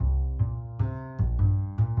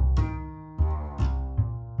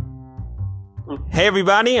Hey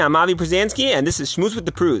everybody, I'm Avi Przansky, and this is Schmooze with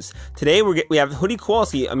the Prues. Today we have Hoodie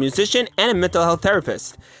Kowalski, a musician and a mental health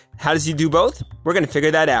therapist. How does he do both? We're going to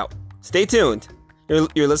figure that out. Stay tuned.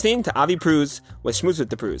 You're listening to Avi Pruz with Schmooze with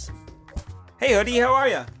the Prues. Hey Hoodie, how are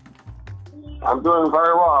you? I'm doing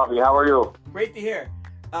very well, Avi. How are you? Great to hear.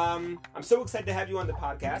 I'm so excited to have you on the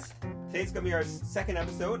podcast. Today's going to be our second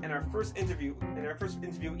episode and our first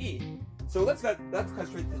interviewee. So let's cut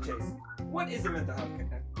straight to the chase. What is a mental health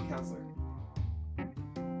counselor?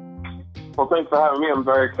 Well, thanks for having me. I'm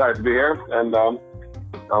very excited to be here, and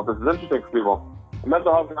this is interesting for people. A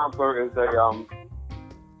mental health counselor is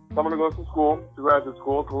someone who goes to graduate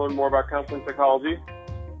school, to learn more about counseling psychology,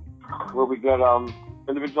 where we get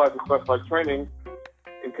individualized and specialized training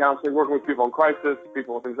in counseling, working with people in crisis,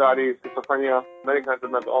 people with anxiety, schizophrenia, many kinds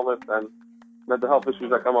of mental illness and mental health issues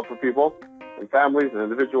that come up for people, and families, and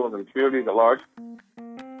individuals, and communities at large.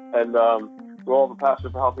 And we all have a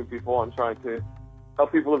passion for helping people and trying to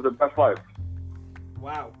help people live their best life.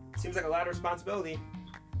 Wow. Seems like a lot of responsibility.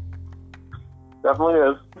 Definitely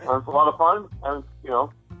is. And it's a lot of fun, and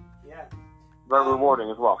very rewarding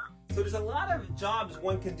as well. So there's a lot of jobs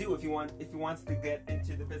one can do if he wants to get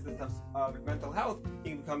into the business of mental health.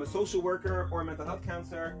 He can become a social worker or a mental health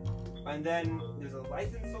counselor, and then there's a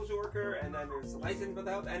licensed social worker, and then there's a licensed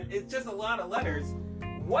mental health, and it's just a lot of letters.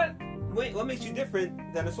 What makes you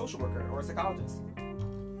different than a social worker or a psychologist?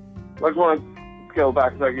 I just want to scale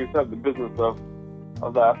back, like you said, the business of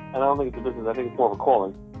that, and I don't think it's a business. I think it's more of a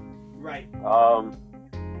calling. Right.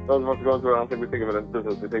 Those of us who go through it, I don't think we think of it as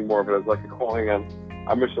business. We think more of it as like a calling and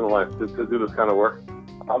a mission in life to do this kind of work.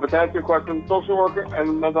 But to answer your question, social worker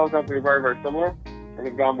and mental health counseling are very, very similar. I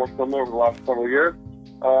think gotten more similar over the last several years.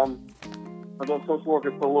 Although social work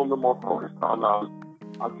is still a little bit more focused on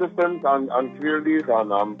systems, on communities,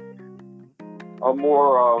 on a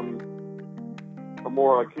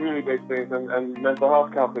more community-based things, and mental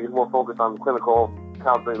health counseling is more focused on clinical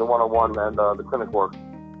counseling, the one-on-one and the clinic work,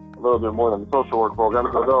 a little bit more than the social work program.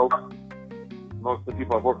 Although most of the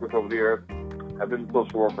people I've worked with over the years have been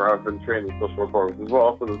social worker, I've been trained in social work programs as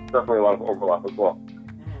well, so there's definitely a lot of overlap as well.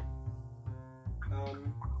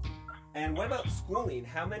 And what about schooling?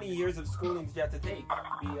 How many years of schooling did you have to take to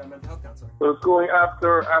be a mental health counselor? So schooling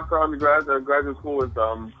after undergrad, graduate school is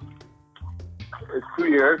 2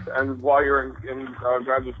 years, and while you're in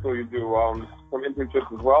graduate school, you do some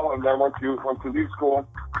internships as well. And then once you leave school,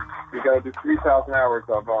 you got to do 3,000 hours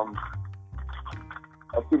of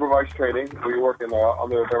supervised training, where you work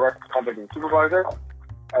under a direct contacting supervisor.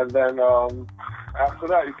 And then after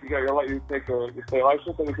that, you can get you stay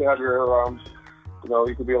licensed, and you can have your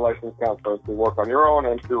you could be a licensed counselor to work on your own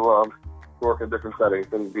and to work in different settings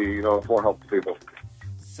and be more helpful to people.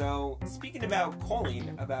 So, speaking about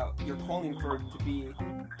your calling to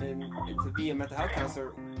be a mental health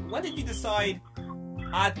counselor, when did you decide,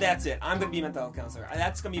 that's it, I'm going to be a mental health counselor,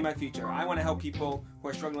 that's going to be my future, I want to help people who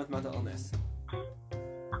are struggling with mental illness?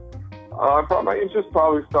 My interest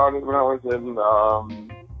probably started when I was in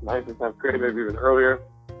 9th or 10th grade, maybe even earlier.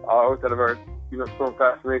 I always had a very strong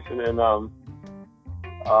fascination in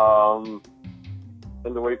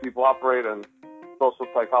the way people operate and social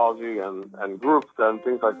psychology and groups and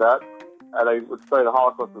things like that. And I would study the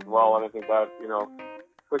Holocaust as well, and I think that,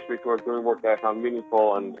 pushed me towards doing work that I found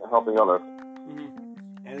meaningful and helping others.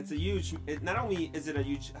 Mm-hmm. And not only is it a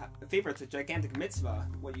huge favor, it's a gigantic mitzvah,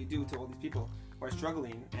 what you do to all these people who are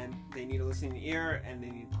struggling, and they need a listening ear, and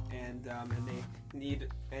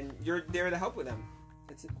you're there to help with them.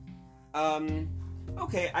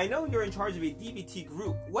 Okay, I know you're in charge of a DBT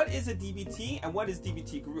group. What is a DBT, and what is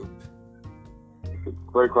DBT group?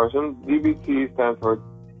 Great question. DBT stands for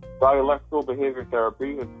Dialectical Behavior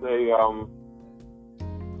Therapy.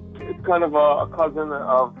 It's kind of a cousin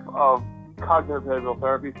of cognitive behavioral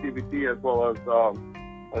therapy, CBT, as well as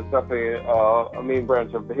definitely a main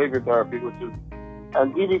branch of behavior therapy,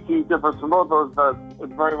 and DBT differs from both those, but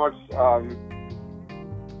it's very much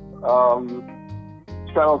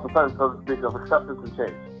straddles the fence, so to speak, of acceptance and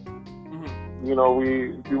change.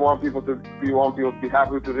 We want people to be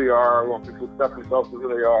happy with who they are. We want people to accept themselves as who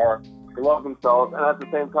they are, to love themselves, and at the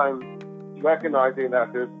same time recognizing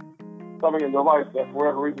that there's something in their life that for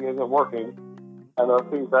whatever reason isn't working, and there are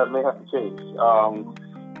things that may have to change.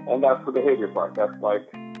 And that's the behavior part. That's like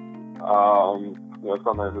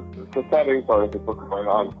sometimes it's the setting, sometimes it's what's going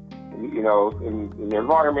on in the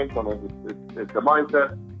environment, sometimes it's the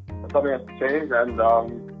mindset. Something has to change, and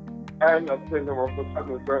at the same time, we're also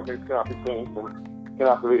talking about certain things cannot be changed and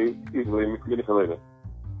cannot be easily manipulated.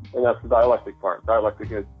 And that's the dialectic part.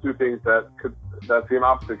 Dialectic is two things that seem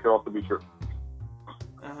opposite could also be true.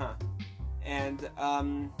 And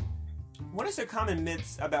What are some common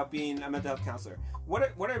myths about being a mental health counselor? What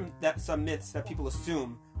are some myths that people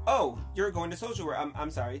assume? Oh, you're going to social work. I'm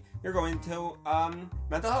sorry, you're going to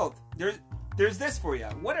mental health. There's this for you.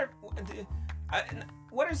 What are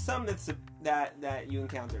some myths that you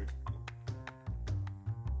encountered?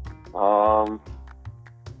 What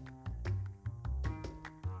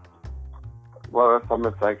are some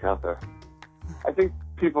myths I encounter? I think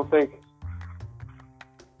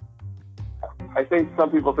some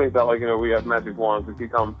people think that, like, you know, we have magic wands, we can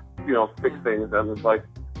come, you know, fix things, and it's like,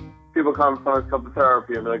 people sometimes come to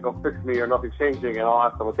therapy and be like, oh, fix me, or nothing's changing, and I'll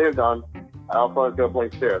ask them what they've done, and I'll tell them to go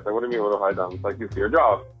blank stare. It's like, what do you mean, what have I done? It's like, you see your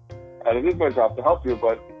job. And it is my job to help you,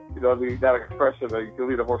 but, you know, that expression that you can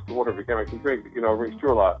lead a horse to water if you can't make him drink, you know, rings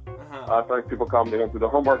true a lot. Sometimes people come, they don't do the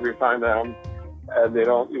homework we assign them, and they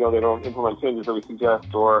don't implement changes that we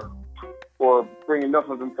suggest, or bring enough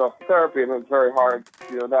of themselves to therapy, and it's very hard,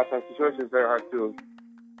 you know, that kind of situation is very hard to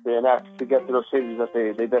enact to get to those changes that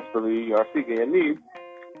they desperately are seeking and need.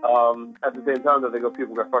 At the same time that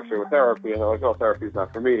people get frustrated with therapy, and they're like, oh, therapy is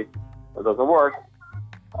not for me, it doesn't work.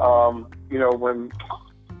 You know, when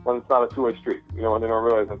it's not a two-way street, you know, when they don't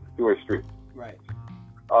realize it's a two-way street. Right.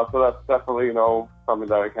 So that's definitely, you know, something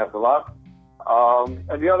that I encounter a lot. And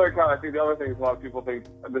I think the other thing is a lot of people think,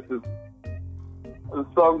 and this is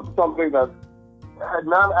something that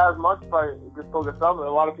not as much, but I still get some. A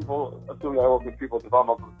lot of people assume that I work with people with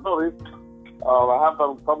developmental disabilities. I have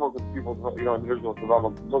done some work with people, you know, individuals with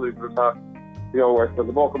developmental disabilities, but it's not, you know, where I spend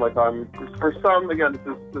the bulk of my time. For some, again,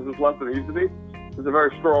 this is less than it used to be. There's a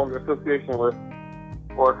very strong association with,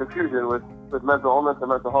 or confusion with mental illness and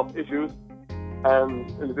mental health issues, and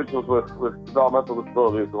individuals with developmental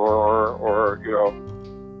disabilities or you know,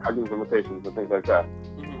 cognitive limitations and things like that.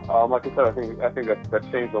 Mm-hmm. Like I said, I think that's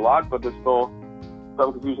changed a lot, but there's still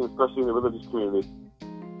some confusion, especially in the religious community.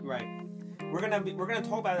 Right. We're gonna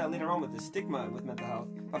talk about that later on with the stigma with mental health.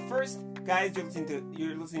 But first, guys,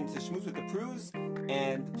 you're listening to Schmooze with the Prues,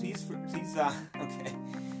 and please,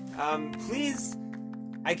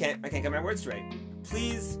 I can't get my words straight.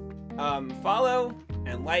 Please follow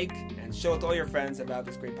and like and show it to all your friends about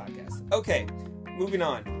this great podcast. Okay, moving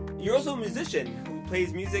on. You're also a musician who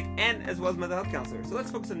plays music and as well as mental health counselor. So let's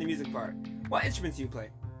focus on the music part. What instruments do you play?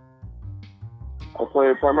 I play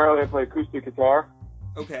acoustic guitar.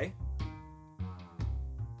 Okay.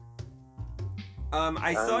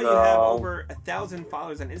 I saw you have over 1,000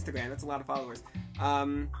 followers on Instagram. That's a lot of followers.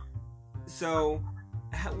 So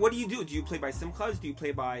what do you do? Do you play by simchas? Do you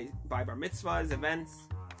play by bar mitzvahs, events?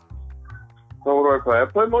 So what do I play? I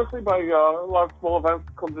play mostly by a lot of small events,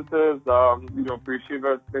 conferences, you know,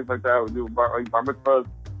 pre-shivas, things like that. We do bar mitzvahs,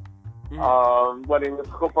 weddings,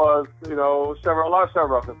 chuppahs, you know, a lot of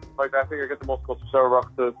shavuot. Like, I think I get the most close to shavuot,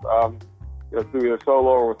 you know, through either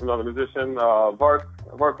solo or with another musician. Vart,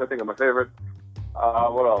 I think, are my favorite.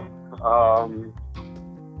 What else?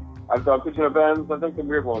 I've done pitching events. I think some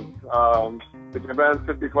weird ones. Pitching events,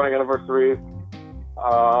 50, 20 anniversaries.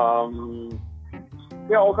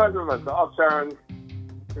 Yeah, all kinds of events. Up Sharon,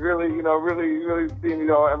 really seeing, you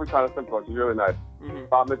know, every kind of simple. It's really nice. Mm-hmm.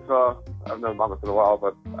 Bar mitzvah. I've never bar mitzvah in a while,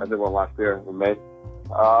 but I did one last year in May.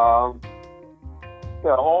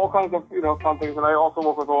 Yeah, all kinds of, you know, fun things. And I also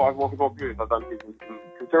work with all communities. I've done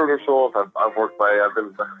conservative shows. I've been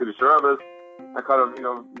with Chassidish Rebbe's. I kind of, you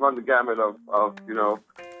know, run the gamut of you know,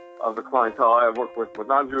 of the clientele. I work with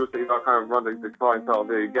non-Jews, so, you know, I kind of run the clientele,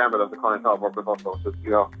 the gamut of the clientele I work with also. Just,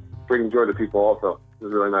 you know, bringing joy to people also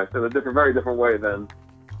is really nice in a very different way than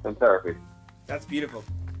therapy. That's beautiful.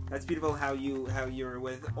 That's beautiful how you're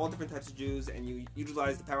with all different types of Jews and you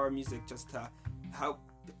utilize the power of music just to help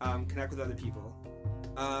connect with other people.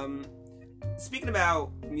 Speaking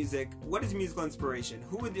about music, what is musical inspiration?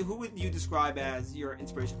 Who would you describe as your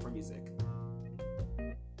inspiration for music?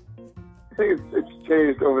 I think it's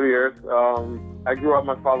changed over the years. I grew up.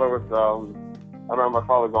 My father was. I remember my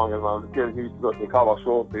father going as a kid. He used to go to the Kabbalah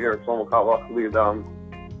shul to hear Shlomo Kabbalah lead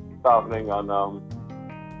davening on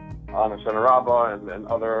Hoshana Rabbah and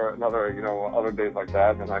other you know, other days like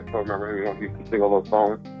that. And I still remember him. You know, he used to sing all those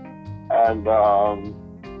songs. And I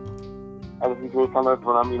listen to it sometimes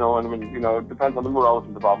when I'm, you know, you know, it depends on the mood. I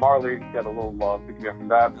listen to Bob Marley, get a little pick me up from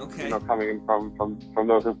that. Okay. You know, coming from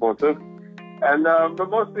those influences. And but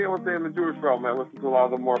mostly I would say in the Jewish realm, I listen to a lot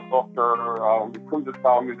of the more softer Kumdis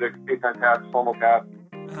style music, Eitan Katz, Shlomo Katz.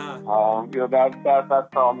 Uh-huh. You know, that style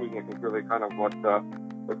of music is really kind of what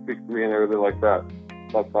speaks to me, and I really like that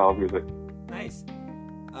style of music. Nice,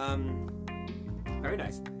 very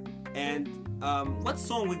nice. And what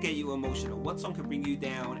song would get you emotional? What song could bring you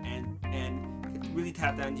down and could really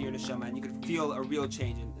tap down into your neshama, and you could feel a real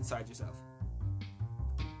change inside yourself?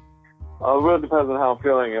 It really depends on how I'm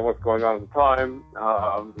feeling and what's going on at the time.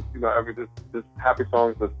 There's happy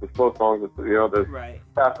songs, there's slow songs, there's Right.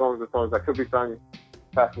 fast songs, there's songs that could be sung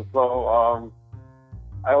fast and slow.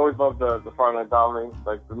 I always love the Friday Night Davening,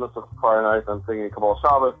 like the midst of Friday night, I'm singing Kabbalah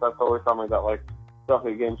Shabbos. That's always something that, like,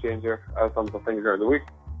 definitely a game changer. I have some things during the week.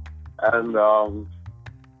 And,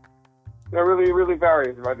 it really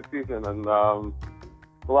varies by the season. And the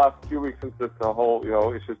last few weeks since this whole,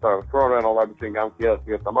 issue started with Corona and all that, between Gam Kiel to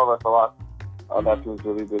get some of us a lot, that tune's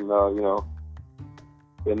really been, that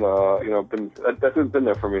tune's been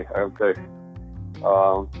there for me, I would say,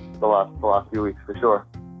 the last few weeks for sure.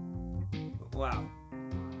 Wow.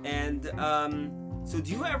 And so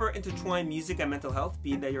do you ever intertwine music and mental health,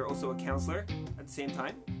 being that you're also a counselor at the same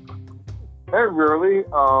time? Very rarely.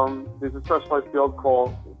 There's a specialized field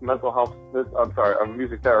called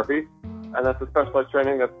music therapy, and that's a specialized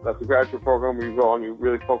training. That's a graduate program where you go and you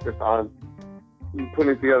really focus on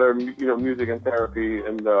putting together, music and therapy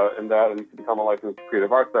and that, and you can become a licensed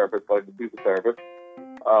creative arts therapist, licensed music therapist.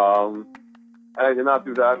 And I did not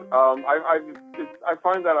do that. I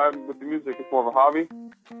find that with the music, it's more of a hobby,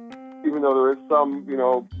 even though there is some,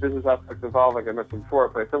 business aspects involved. Like I mentioned before,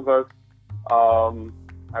 I play cymbals.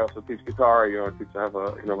 I also teach guitar. I have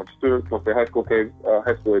a bunch of students, mostly high school age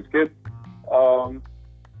kids.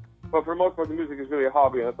 But for the most part, the music is really a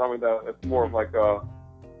hobby, and it's something that it's more of like a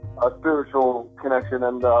spiritual connection,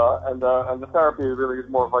 and the therapy really is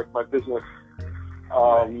more of like my business,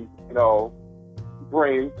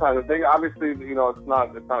 brain kind of thing. Obviously, it's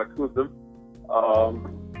not exclusive,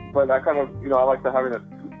 but I kind of, I like to having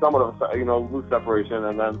somewhat of a, loose separation,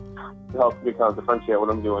 and then it helps me kind of differentiate what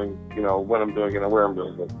I'm doing, when I'm doing it and where I'm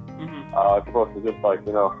doing it, as opposed to just like,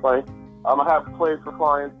 playing. I have played for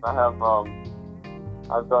clients. I've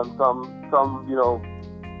done some,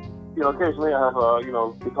 occasionally I have a,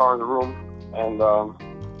 guitar in the room, and,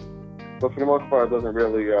 but for the most part, it doesn't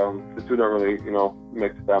really, the two don't really,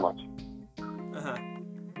 mix that much.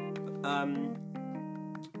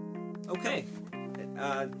 Okay.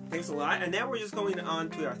 Thanks a lot. And now we're just going on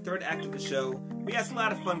to our third act of the show. We ask a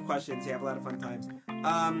lot of fun questions. You have a lot of fun times.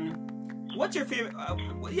 What's your favorite?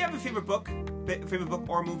 Do you have a favorite book? Favorite book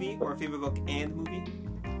or movie, or a favorite book and movie?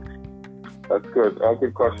 That's good.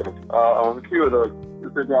 Good question. A few of those.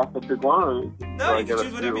 Is there a specific one? No, you can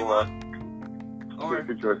choose whatever you want. Or a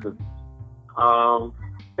few choices.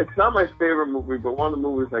 It's not my favorite movie, but one of the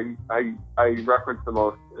movies I reference the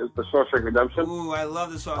most is The Shawshank Redemption. Ooh, I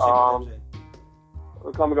love The Shawshank Redemption.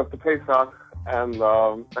 We're coming up to Pesach, and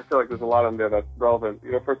I feel like there's a lot in there that's relevant.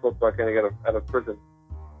 First of all, so I can't get out of prison,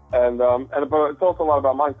 but it's also a lot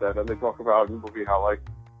about mindset. And they talk about in the movie how, like,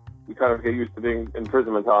 you kind of get used to being in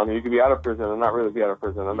prison mentality. You can be out of prison and not really be out of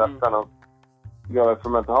prison, and that's kind of, that's for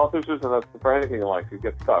mental health issues, and that's for anything in life. You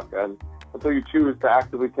get stuck, and until you choose to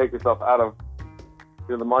actively take yourself out of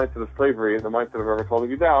the mindset of slavery and the mindset of ever holding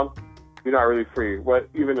you down, you're not really free.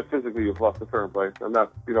 Even if physically you've left a certain place, and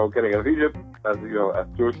that's getting out of Egypt as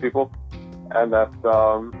Jewish people, and that's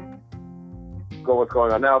what's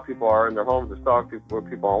going on now. People are in their homes, they're stuck.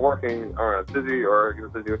 People aren't working, aren't as busy, or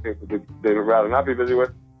busy with things that they'd rather not be busy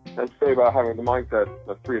with. And say about having the mindset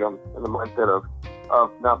of freedom and the mindset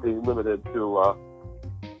of not being limited to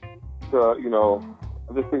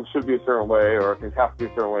this thing should be a certain way, or things have to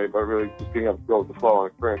be a certain way, but really just being able to go with the flow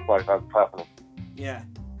and experience life as it's happening. Yeah.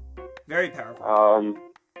 Very powerful.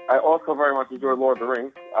 I also very much enjoyed Lord of the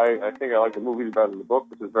Rings. I think I like the movies better than the book,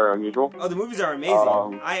 which is very unusual. Oh, the movies are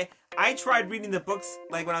amazing. I tried reading the books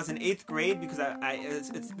like when I was in 8th grade because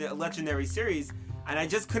it's the legendary series, and I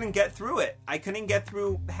just couldn't get through it. I couldn't get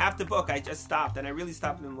through half the book. I just stopped, and I really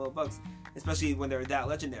stopped in the little books, especially when they were that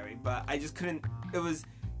legendary. But I just couldn't.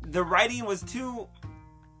 The writing was too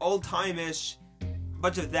old-time-ish,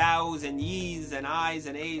 bunch of thous and ye's and i's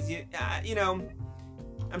and a's.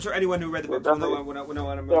 I'm sure anyone who read the book will know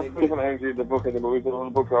what I'm really doing. Different energy, the book and the movies. The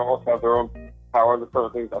books also have their own power. There's certain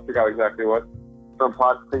things, I forgot exactly what, some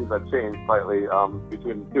plot things that change slightly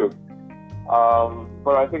between the two.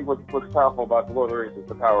 But I think what's powerful about the Lord of the Rings is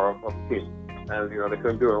the power of the team. And, they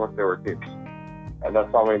couldn't do it unless they were a team. And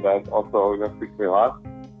that's something that also speaks to me a lot.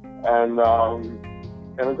 And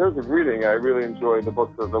in terms of reading, I really enjoy the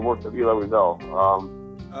works of Elie Wiesel.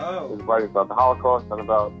 His writings about the Holocaust and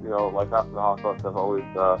about, life after the Holocaust have always,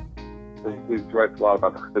 he writes a lot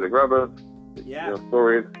about the Hasidic Rebbe,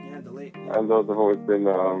 stories. Yeah, the late. Yeah. And those have always been,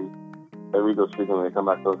 I read those frequently, I come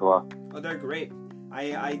back to those a lot. Oh, they're great.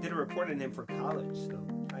 I did a report on him for college, so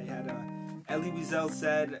I had, Elie Wiesel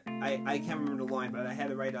said, I can't remember the line, but I had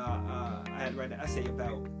to write an essay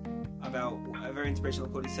about a very inspirational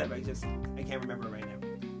quote he said, but I can't remember it right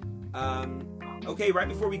now. Okay, right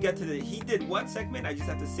before we get to the He Did What segment, I just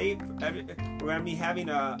have to say we're going to be having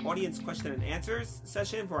an audience question and answers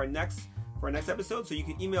session for our next episode. So you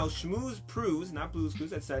can email schmoozepruze, not Blues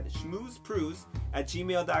Clues, I said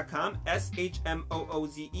schmoozepruze@gmail.com,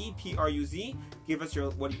 SHMOOZEPRUZ. Give us your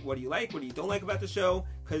what do you like, what do you don't like about the show,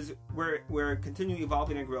 because we're continually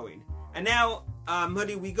evolving and growing. And now,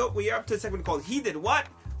 Hoodie, we are up to a segment called He Did What?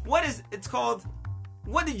 It's called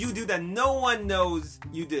What Did You Do That No One Knows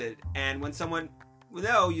You Did? And when someone will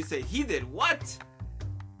know, you say, He did what?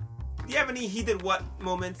 Do you have any He Did What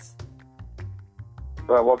moments?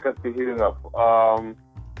 What gets me heated up? I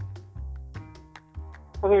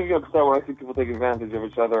think I get upset when I see people take advantage of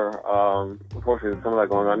each other. Unfortunately, there's some of that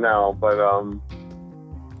going on now, but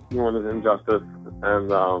when there's injustice and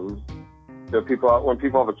when people have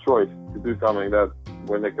a choice to do something that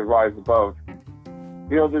when they can rise above.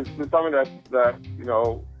 There's something that a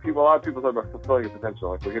lot of people talk about fulfilling your potential.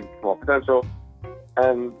 Like, we're here to fulfill potential,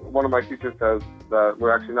 and one of my teachers says that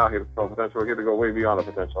we're actually not here to fulfill potential. We're here to go way beyond the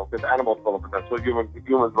potential. Because animals fulfill the potential,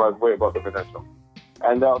 humans rise way above the potential,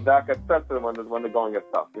 and that gets tested when the going gets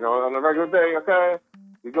tough. On a regular day, okay,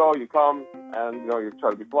 you go, you come, and you try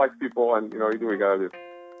to be polite to people, and you do what you gotta do.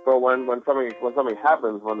 But when something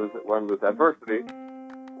happens, when there's adversity.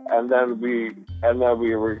 And then we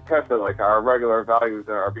tested, like, our regular values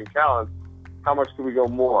are being challenged. How much can we go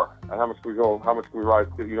more? And how much can we rise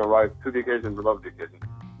to the occasion, above the occasion?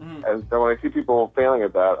 Mm-hmm. And so when I see people failing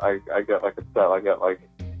at that, I get like upset. I get like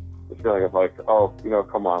the feeling of like, oh,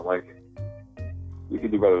 come on, like, you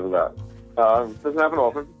could do better than that. Doesn't happen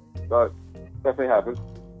often, but definitely happens.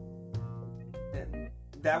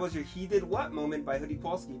 That was your He Did What moment by Hoodie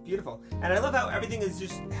Polsky. Beautiful. And I love how everything is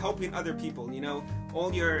just helping other people.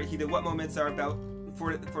 All your He Did What moments are about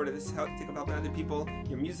for this help helping other people.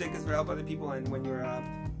 Your music is for help other people, and when you're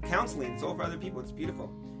counseling, it's all for other people. It's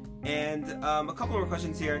beautiful. And a couple more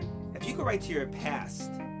questions here. If you could write to your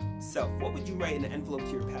past self, what would you write in an envelope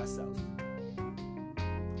to your past self?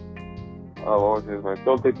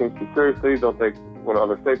 Don't take things too seriously. Don't take what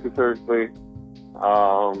others say too seriously.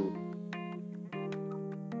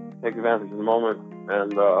 Take advantage of the moment,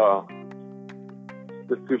 and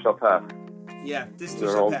this too shall pass. Yeah, this too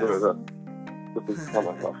shall pass.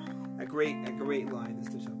 A great line. This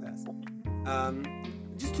too shall pass.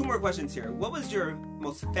 Just two more questions here. What was your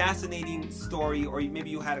most fascinating story, or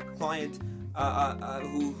maybe you had a client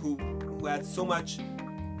who had so much?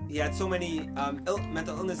 He had so many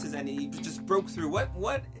mental illnesses, and he just broke through. What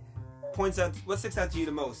sticks out to you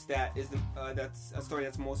the most? That's a story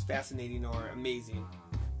that's most fascinating or amazing.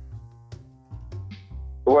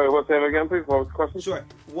 Wait, what's that again, please? What was the question? Sure.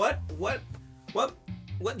 What do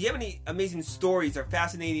you have any amazing stories or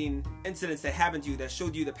fascinating incidents that happened to you that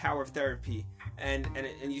showed you the power of therapy, and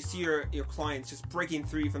you see your clients just breaking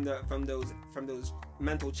free from those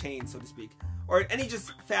mental chains, so to speak, or any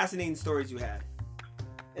just fascinating stories you had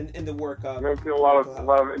in the work of? I've seen a lot of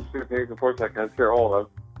interesting things. Unfortunately, I can't share all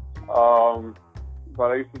of them.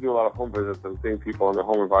 But I used to do a lot of home visits and seeing people in their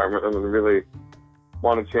home environment and really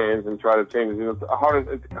want to change and try to change. It's hardest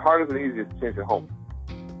and easiest to change at home.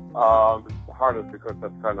 It's the hardest because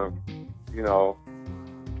that's kind of,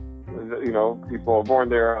 people are born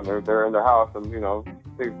there and they're in their house, and the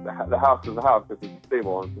house is the house because it's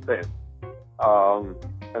stable and it's the same.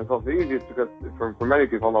 And so it's the easiest because for many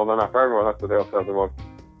people, no, they're not for everyone. That's what they also have the most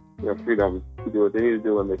freedom to do what they need to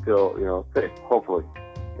do, and they feel safe. Hopefully,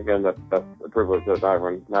 again, that's a privilege that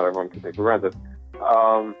not everyone can take for granted.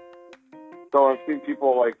 So I've seen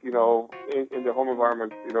people in their home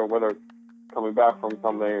environment, whether it's coming back from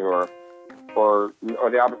something or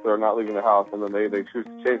the opposite, or not leaving the house, and then they choose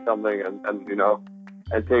to change something and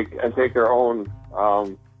take their own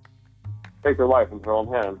take their life into their own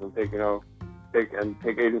hands and take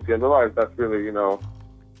agency in their lives. That's really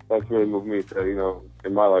moved me to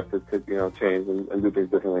in my life to change and do things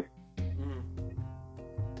differently.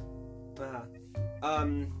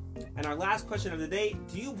 And our last question of the day: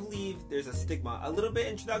 do you believe there's a stigma? A little bit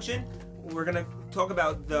introduction. We're gonna talk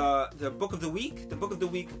about the book of the week. The book of the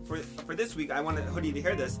week for this week, I want Hoodie to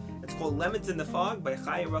hear this. It's called Lemons in the Fog by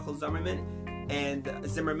Chaya Rachel Zimmerman. And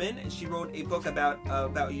she wrote a book about a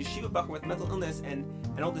yeshiva bacher with mental illness and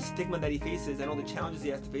all the stigma that he faces and all the challenges he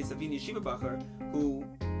has to face of being a yeshiva bacher who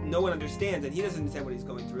no one understands, and he doesn't understand what he's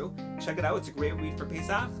going through. Check it out. It's a great read for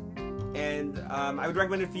Pesach. And I would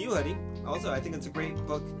recommend it for you, Hoodie. Also, I think it's a great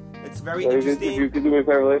book. It's very interesting. If you could do me a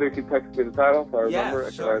favor later, you could text me the title so I remember.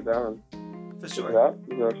 Yeah, sure. I can write it down. For sure.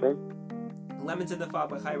 Lemons in the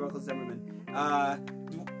Fog by Chaya Rachel Zimmerman.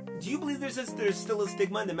 Do you believe there's still a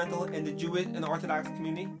stigma in the Jewish and the Orthodox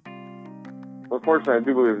community? unfortunately, I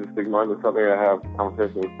do believe it's a stigma. It's something I have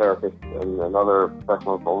conversations with therapists and other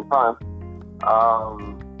professionals all the time.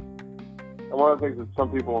 And one of the things is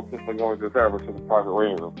some people insist on going to a therapist in a private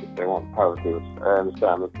waiting room if they want privacy. I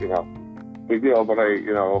understand that's, big deal, but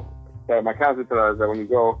my counter to that is that when you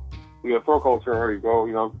go, you get a throat culture, or you go,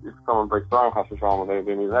 if someone breaks their arm, has a trauma, they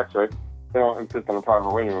need an x-ray, they don't insist on a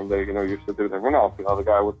private waiting room. They, you sit there with everyone else. The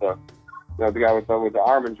guy with the the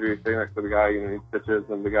arm injury sitting next to the guy, needs stitches,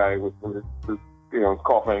 and the guy with his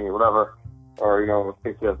coughing or whatever, or,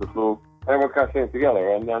 thinks he has the flu. Everyone's kind of sitting together,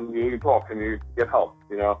 and then you talk and you get help,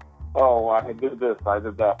 Oh, I did this, I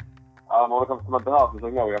did that. When it comes to mental health, it's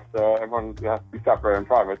like, no, everyone has to be separate and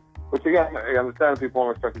private. Which again, I understand people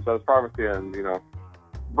want to respect each other's privacy, and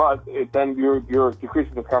but then you're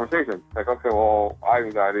decreasing this conversation. Like, okay, well, I have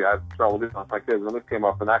anxiety, I have trouble with my kids, and this came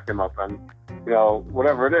up, and that came up, and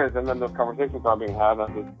whatever it is, and then those conversations are being had,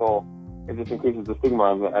 and it just increases the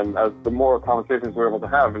stigma. And as the more conversations we're able to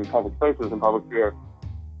have in public spaces and public sphere,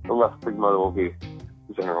 the less stigma there will be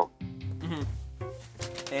in general.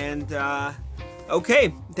 Mm-hmm. And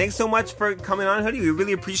okay, thanks so much for coming on, Hoodie. We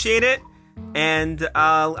really appreciate it. And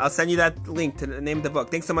I'll send you that link to the name of the book.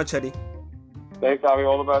 Thanks so much, Hoodie. Thanks, Avi.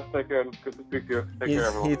 All the best. Take care. It's good to speak to you. Take care,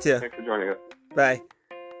 everyone. You too. Thanks for joining us. Bye.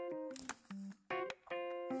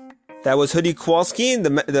 That was Hoodie Kowalski,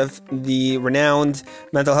 the renowned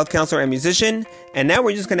mental health counselor and musician. And now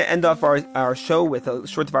we're just going to end off our show with a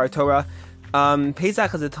short Dvar Torah.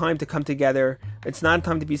 Pesach is a time to come together. It's not a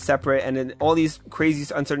time to be separate. And in all these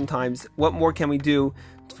crazy, uncertain times, what more can we do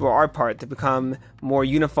for our part to become more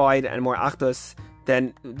unified and more achdus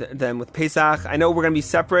than with Pesach? I know we're going to be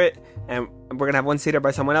separate, and we're going to have one Seder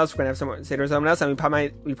by someone else. We're going to have someone Seder by someone else, and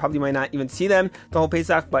we probably might not even see them the whole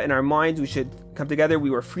Pesach, but in our minds, we should come together. We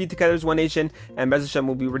were freed together as one nation, and Bez Hashem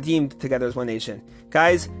will be redeemed together as one nation.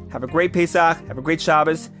 Guys, have a great Pesach, have a great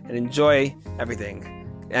Shabbos, and enjoy everything.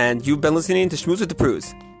 And you've been listening to Shmooze with the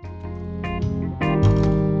Prues.